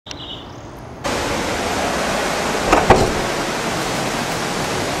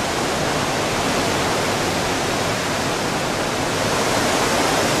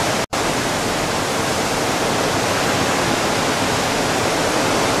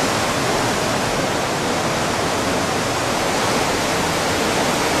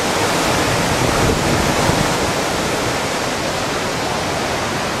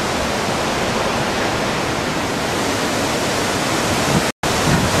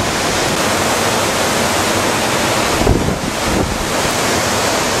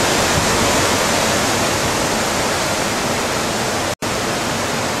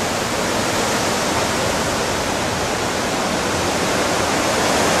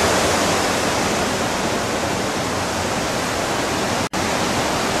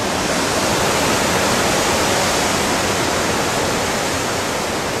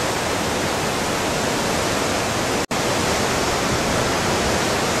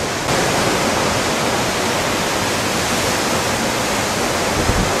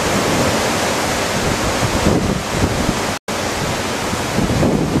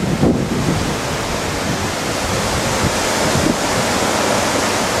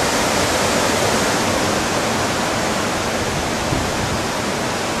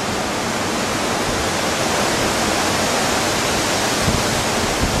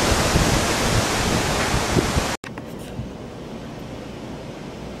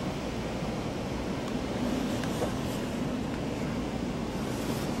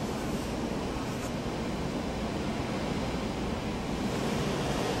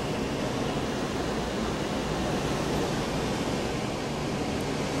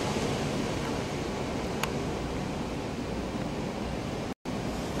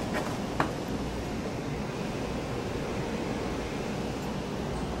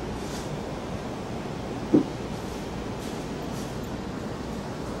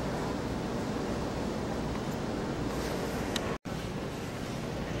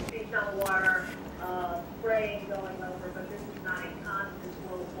some water spraying going over, but this is not a constant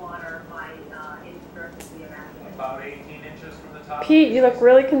flow of water by any stretch of the imagination. About 18 inches from the top. Pete, you look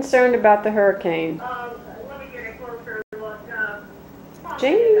really concerned about the hurricane. Let me get a closer look.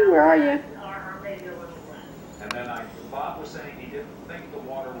 Janey, where are you? Or maybe a little less. And then Bob was saying he didn't think the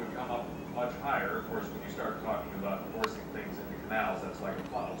water would come up much higher. Of course, when you start talking about forcing things into canals, that's like a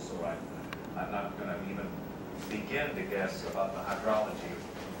funnel. So I'm not going to even begin to guess about the hydrology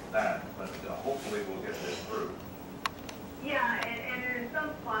of that. But hopefully we'll get this through. Yeah, and in some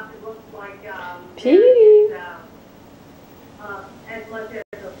spots it looks like Petey. as much as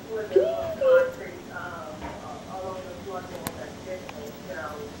a foot of concrete along the flood wall that's visible. So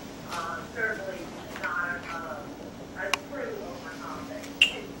certainly not a true overcoming.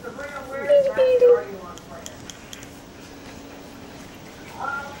 Sabrina, where exactly are you on plan?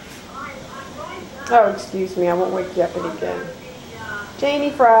 I'm right Oh, excuse me, I won't wake you up again.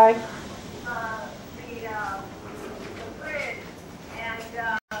 Janey Fry.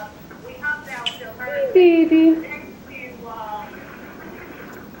 Baby. Next to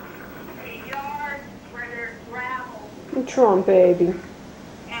a yard where there's gravel. What's wrong, baby?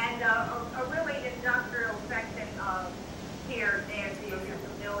 And a really industrial section of here, Nancy, if you're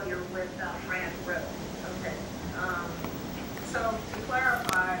familiar with Ranch Road. Okay. So to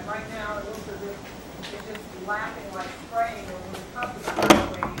clarify, right now it looks as if it's just lapping like spraying, and when it comes to the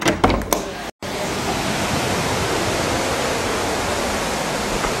highway,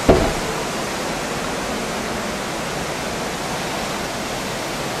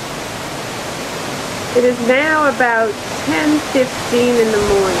 It is now about 10:15 in the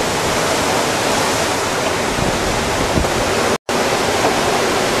morning.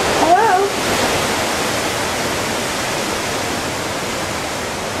 Hello?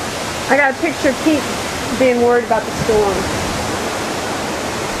 I got a picture of Pete being worried about the storm.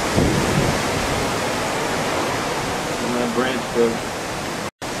 My branch broke.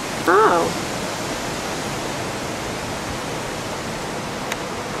 Oh.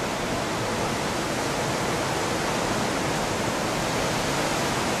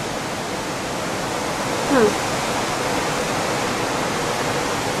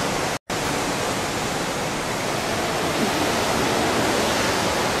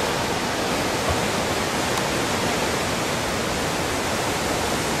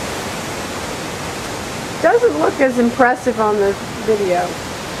 Doesn't look as impressive on the video.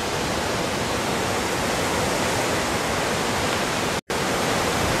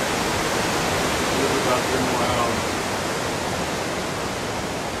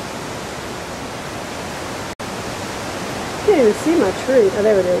 Can't even see my tree. Oh,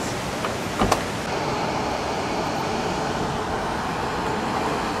 there it is.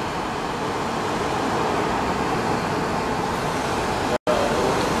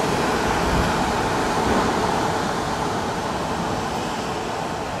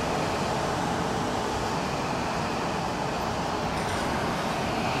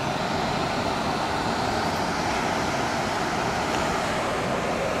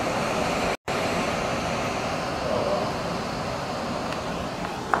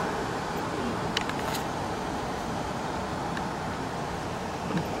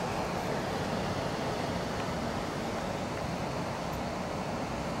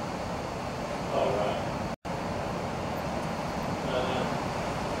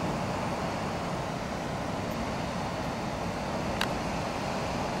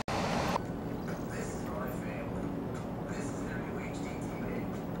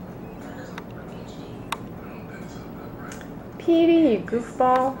 Petey, you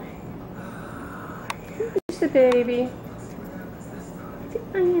goofball. Who's the baby?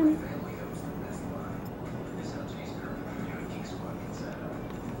 I am.